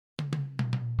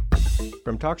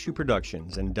From Talkshoe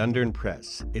Productions and Dundurn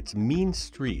Press, it's Mean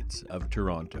Streets of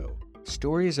Toronto.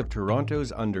 Stories of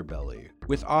Toronto's underbelly,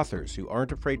 with authors who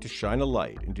aren't afraid to shine a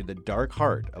light into the dark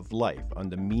heart of life on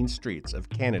the mean streets of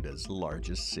Canada's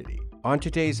largest city. On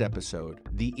today's episode,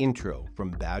 the intro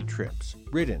from Bad Trips,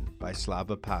 written by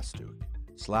Slava Pastuk.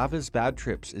 Slava's Bad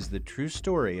Trips is the true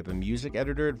story of a music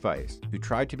editor at Vice who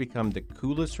tried to become the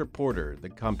coolest reporter the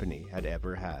company had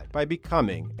ever had by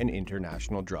becoming an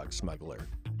international drug smuggler.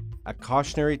 A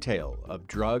cautionary tale of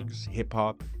drugs,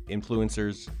 hip-hop,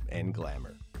 influencers, and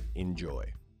glamour. Enjoy.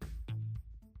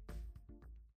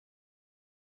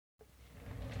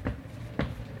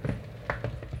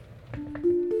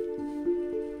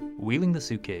 Wheeling the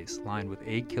suitcase lined with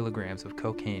 8 kilograms of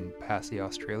cocaine past the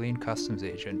Australian customs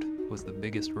agent was the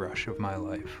biggest rush of my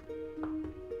life.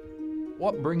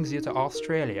 "What brings you to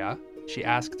Australia?" she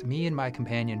asked me and my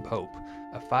companion Pope,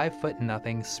 a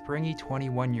 5'0", springy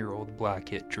 21-year-old black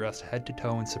kid dressed head to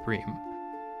toe in Supreme.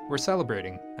 "We're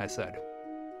celebrating," I said.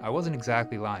 I wasn't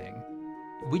exactly lying.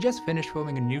 "We just finished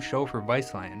filming a new show for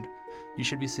Viceland. You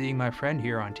should be seeing my friend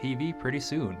here on TV pretty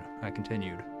soon," I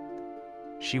continued.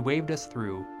 She waved us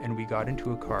through, and we got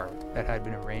into a car that had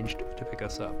been arranged to pick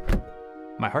us up.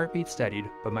 My heartbeat steadied,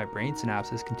 but my brain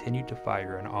synapses continued to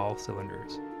fire on all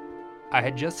cylinders. I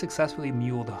had just successfully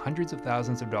muled hundreds of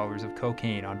thousands of dollars of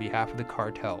cocaine on behalf of the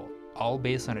cartel, all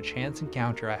based on a chance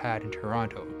encounter I had in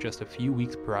Toronto just a few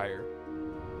weeks prior.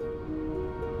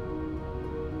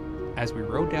 As we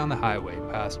rode down the highway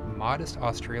past modest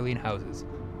Australian houses,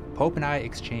 Pope and I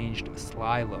exchanged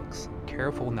sly looks,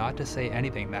 careful not to say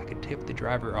anything that could tip the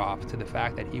driver off to the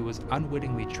fact that he was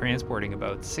unwittingly transporting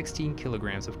about 16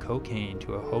 kilograms of cocaine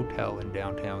to a hotel in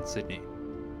downtown Sydney.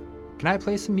 "Can I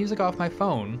play some music off my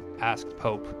phone?" asked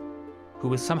Pope, who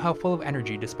was somehow full of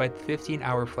energy despite the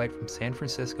 15-hour flight from San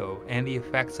Francisco and the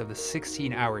effects of the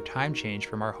 16-hour time change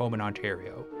from our home in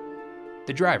Ontario.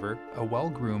 The driver, a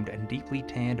well-groomed and deeply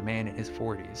tanned man in his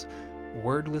 40s,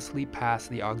 wordlessly passed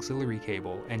the auxiliary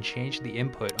cable and changed the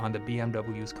input on the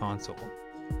BMW's console.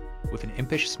 With an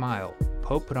impish smile,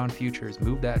 Pope put on Future's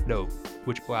Move That Dope,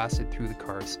 which blasted through the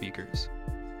car's speakers.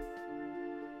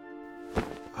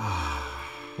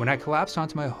 When I collapsed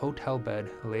onto my hotel bed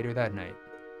later that night,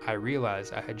 I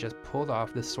realized I had just pulled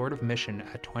off the sort of mission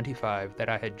at 25 that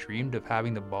I had dreamed of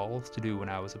having the balls to do when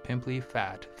I was a pimply,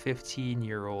 fat,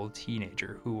 15-year-old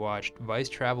teenager who watched Vice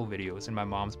travel videos in my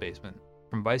mom's basement,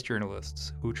 from Vice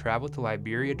journalists who traveled to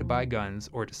Liberia to buy guns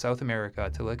or to South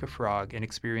America to lick a frog and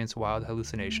experience wild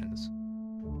hallucinations.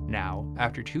 Now,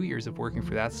 after 2 years of working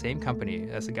for that same company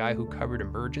as the guy who covered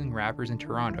emerging rappers in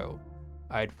Toronto,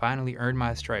 I had finally earned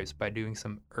my stripes by doing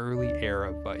some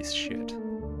early-era Vice shit.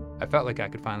 I felt like I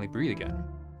could finally breathe again.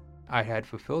 I had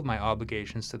fulfilled my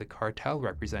obligations to the cartel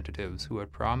representatives who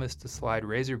had promised to slide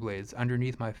razor blades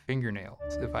underneath my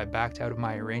fingernails if I backed out of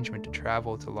my arrangement to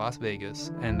travel to Las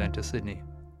Vegas and then to Sydney.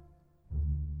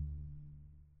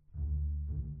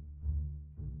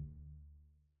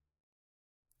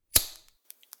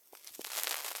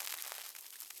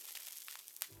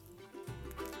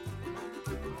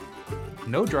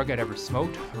 No drug I'd ever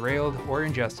smoked, railed, or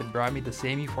ingested brought me the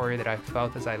same euphoria that I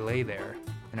felt as I lay there,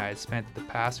 and I had spent the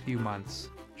past few months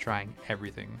trying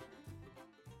everything.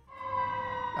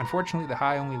 Unfortunately, the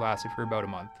high only lasted for about a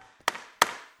month.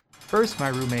 First, my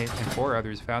roommate and 4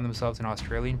 others found themselves in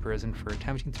Australian prison for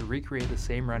attempting to recreate the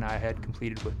same run I had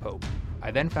completed with Pope.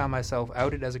 I then found myself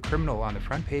outed as a criminal on the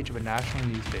front page of a national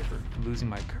newspaper, losing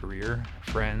my career,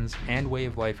 friends, and way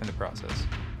of life in the process.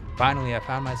 Finally, I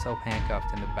found myself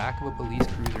handcuffed in the back of a police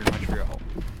cruiser in Montreal,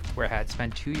 where I had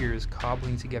spent 2 years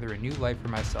cobbling together a new life for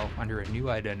myself under a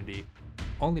new identity,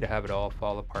 only to have it all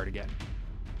fall apart again.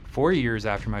 4 years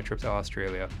after my trip to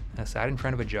Australia, I sat in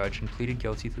front of a judge and pleaded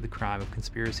guilty to the crime of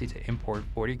conspiracy to import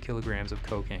 40 kilograms of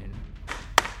cocaine.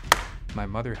 My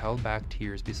mother held back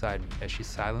tears beside me as she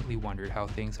silently wondered how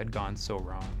things had gone so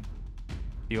wrong.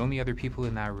 The only other people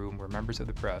in that room were members of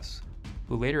the press,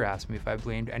 who later asked me if I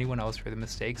blamed anyone else for the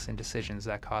mistakes and decisions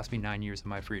that cost me 9 years of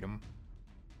my freedom.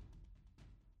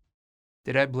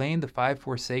 Did I blame the 5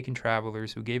 Forsaken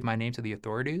travelers who gave my name to the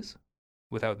authorities?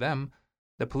 Without them,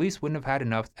 the police wouldn't have had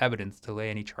enough evidence to lay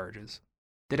any charges.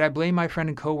 Did I blame my friend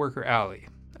and co-worker Ali,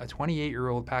 a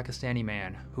 28-year-old Pakistani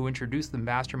man who introduced the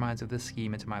masterminds of this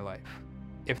scheme into my life?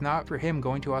 If not for him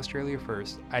going to Australia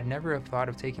first, I'd never have thought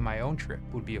of taking my own trip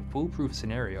would be a foolproof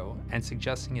scenario and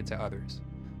suggesting it to others.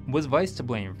 Was Vice to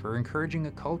blame for encouraging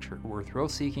a culture where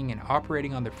thrill-seeking and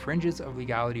operating on the fringes of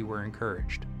legality were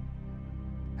encouraged?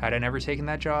 Had I never taken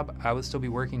that job, I would still be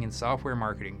working in software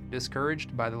marketing,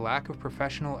 discouraged by the lack of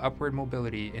professional upward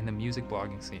mobility in the music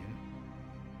blogging scene.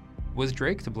 Was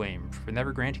Drake to blame for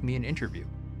never granting me an interview?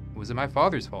 Was it my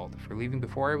father's fault for leaving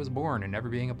before I was born and never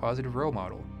being a positive role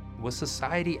model? Was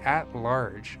society at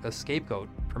large a scapegoat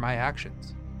for my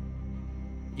actions?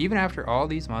 Even after all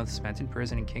these months spent in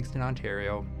prison in Kingston,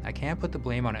 Ontario, I can't put the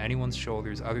blame on anyone's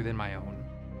shoulders other than my own.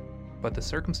 But the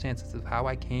circumstances of how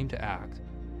I came to act,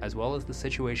 as well as the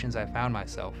situations I found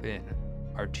myself in,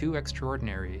 are too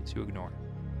extraordinary to ignore.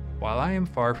 While I am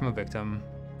far from a victim,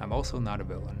 I'm also not a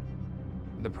villain.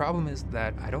 The problem is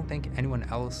that I don't think anyone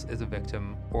else is a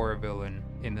victim or a villain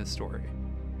in this story,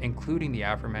 including the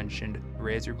aforementioned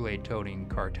razor blade toting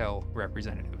cartel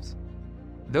representatives.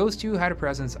 Those two had a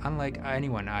presence unlike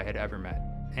anyone I had ever met,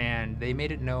 and they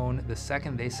made it known the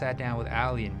second they sat down with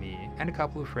Ali and me and a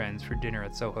couple of friends for dinner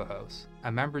at Soho House,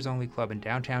 a members-only club in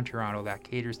downtown Toronto that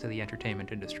caters to the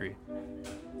entertainment industry.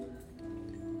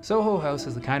 Soho House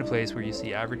is the kind of place where you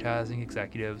see advertising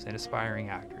executives and aspiring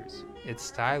actors. It's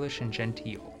stylish and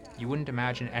genteel. You wouldn't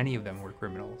imagine any of them were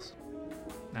criminals.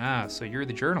 "Ah, so you're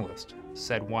the journalist,"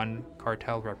 said one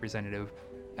cartel representative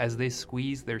as they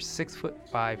squeezed their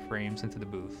 6'5" frames into the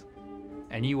booth.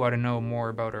 "And you ought to know more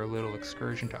about our little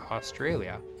excursion to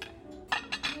Australia."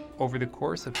 Over the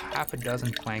course of half a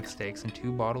dozen flank steaks and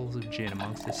 2 bottles of gin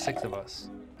amongst the 6 of us,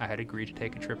 I had agreed to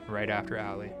take a trip right after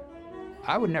Ali.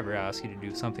 "I would never ask you to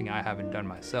do something I haven't done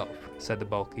myself," said the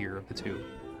bulkier of the two.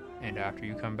 "And after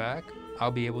you come back,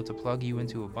 I'll be able to plug you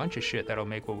into a bunch of shit that'll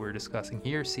make what we're discussing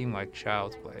here seem like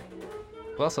child's play.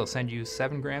 Plus, I'll send you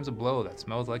 7 grams of blow that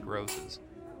smells like roses."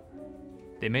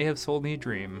 They may have sold me a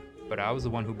dream, but I was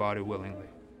the one who bought it willingly.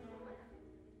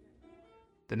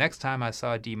 The next time I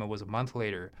saw Dima was a month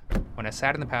later, when I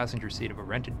sat in the passenger seat of a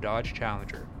rented Dodge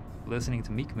Challenger, listening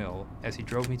to Meek Mill as he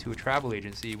drove me to a travel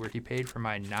agency where he paid for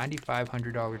my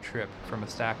 $9,500 trip from a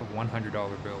stack of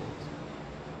 $100 bills.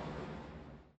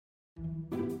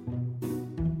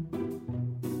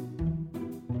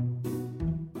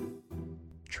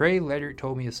 Trey later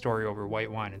told me a story over white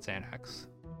wine and Xanax.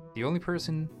 The only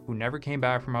person who never came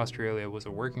back from Australia was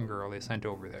a working girl they sent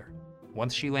over there.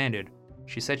 Once she landed,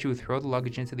 she said she would throw the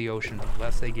luggage into the ocean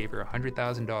unless they gave her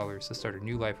 $100,000 to start a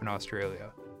new life in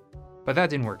Australia. But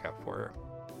that didn't work out for her.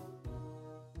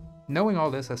 Knowing all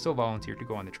this, I still volunteered to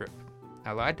go on the trip.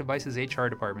 I lied to Vice's HR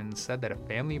department and said that a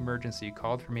family emergency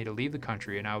called for me to leave the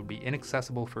country and I would be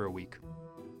inaccessible for a week.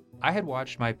 I had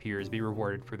watched my peers be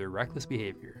rewarded for their reckless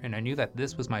behavior, and I knew that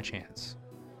this was my chance.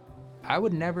 "I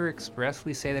would never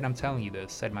expressly say that I'm telling you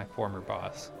this," said my former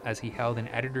boss, as he held an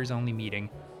editors-only meeting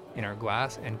in our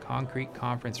glass and concrete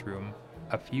conference room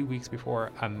a few weeks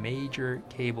before a major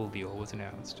cable deal was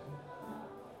announced.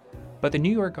 "But the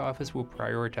New York office will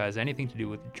prioritize anything to do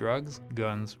with drugs,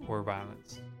 guns, or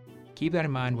violence. Keep that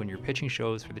in mind when you're pitching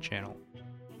shows for the channel."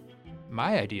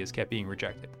 My ideas kept being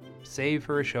rejected, save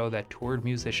for a show that toured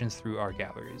musicians through art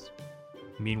galleries.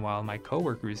 Meanwhile, my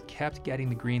coworkers kept getting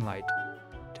the green light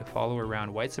to follow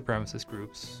around white supremacist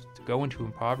groups, to go into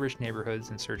impoverished neighborhoods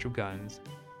in search of guns,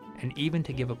 and even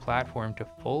to give a platform to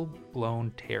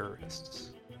full-blown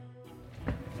terrorists.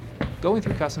 Going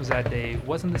through customs that day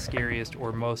wasn't the scariest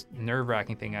or most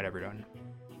nerve-wracking thing I'd ever done.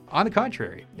 On the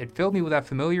contrary, it filled me with that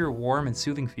familiar, warm, and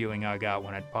soothing feeling I got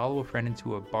when I'd follow a friend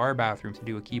into a bar bathroom to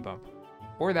do a key bump,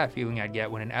 or that feeling I'd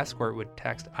get when an escort would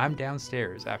text "I'm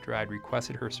downstairs" after I'd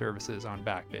requested her services on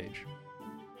Backpage.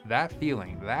 That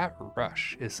feeling, that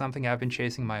rush, is something I've been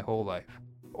chasing my whole life,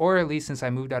 or at least since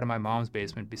I moved out of my mom's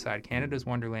basement beside Canada's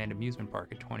Wonderland amusement park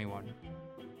at 21.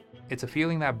 It's a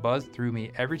feeling that buzzed through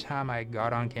me every time I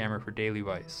got on camera for Daily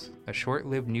Vice, a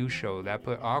short-lived news show that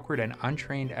put awkward and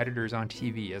untrained editors on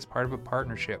TV as part of a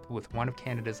partnership with one of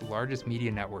Canada's largest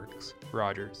media networks,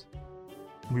 Rogers.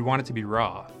 "We want it to be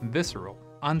raw, visceral,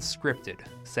 unscripted,"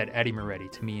 said Eddie Moretti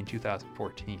to me in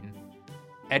 2014.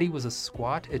 Eddie was a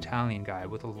squat Italian guy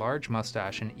with a large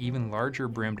mustache and even larger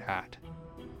brimmed hat.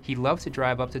 He loved to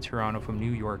drive up to Toronto from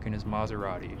New York in his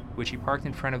Maserati, which he parked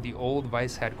in front of the old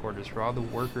Vice headquarters for all the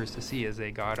workers to see as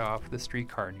they got off the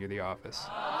streetcar near the office.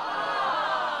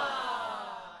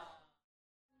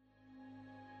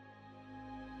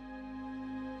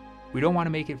 "We don't want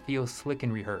to make it feel slick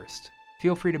and rehearsed.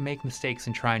 Feel free to make mistakes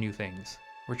and try new things.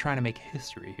 We're trying to make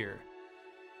history here."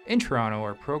 In Toronto,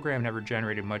 our program never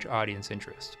generated much audience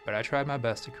interest, but I tried my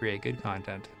best to create good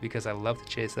content because I love to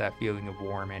chase that feeling of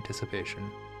warm anticipation.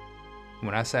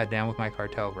 When I sat down with my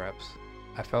cartel reps,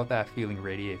 I felt that feeling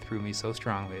radiate through me so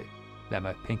strongly that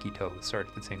my pinky toes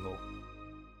started to tingle.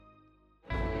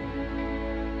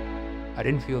 I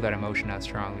didn't feel that emotion as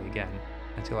strongly again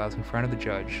until I was in front of the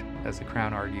judge as the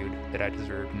Crown argued that I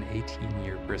deserved an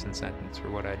 18-year prison sentence for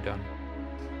what I'd done.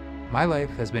 My life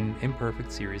has been an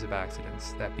imperfect series of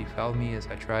accidents that befell me as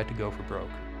I tried to go for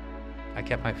broke. I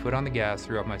kept my foot on the gas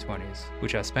throughout my 20s,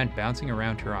 which I spent bouncing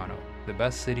around Toronto, the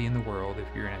best city in the world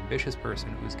if you're an ambitious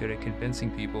person who's good at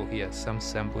convincing people he has some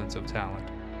semblance of talent.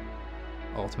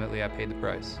 Ultimately, I paid the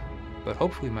price, but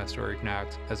hopefully my story can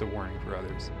act as a warning for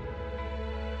others.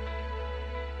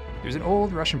 There's an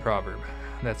old Russian proverb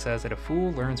that says that a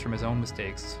fool learns from his own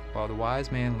mistakes, while the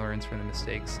wise man learns from the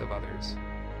mistakes of others.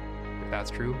 If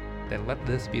that's true, then let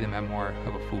this be the memoir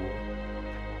of a fool.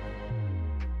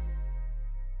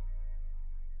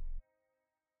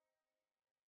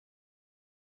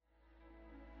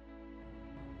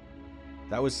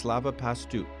 That was Slava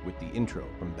Pastuk with the intro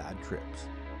from Bad Trips.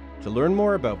 To learn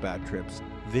more about Bad Trips,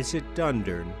 visit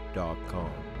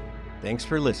dundurn.com. Thanks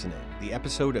for listening. The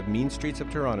episode of Mean Streets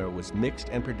of Toronto was mixed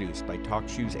and produced by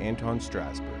TalkShoe's Anton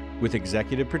Strasberg, with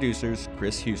executive producers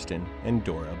Chris Houston and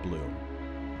Dora Bloom.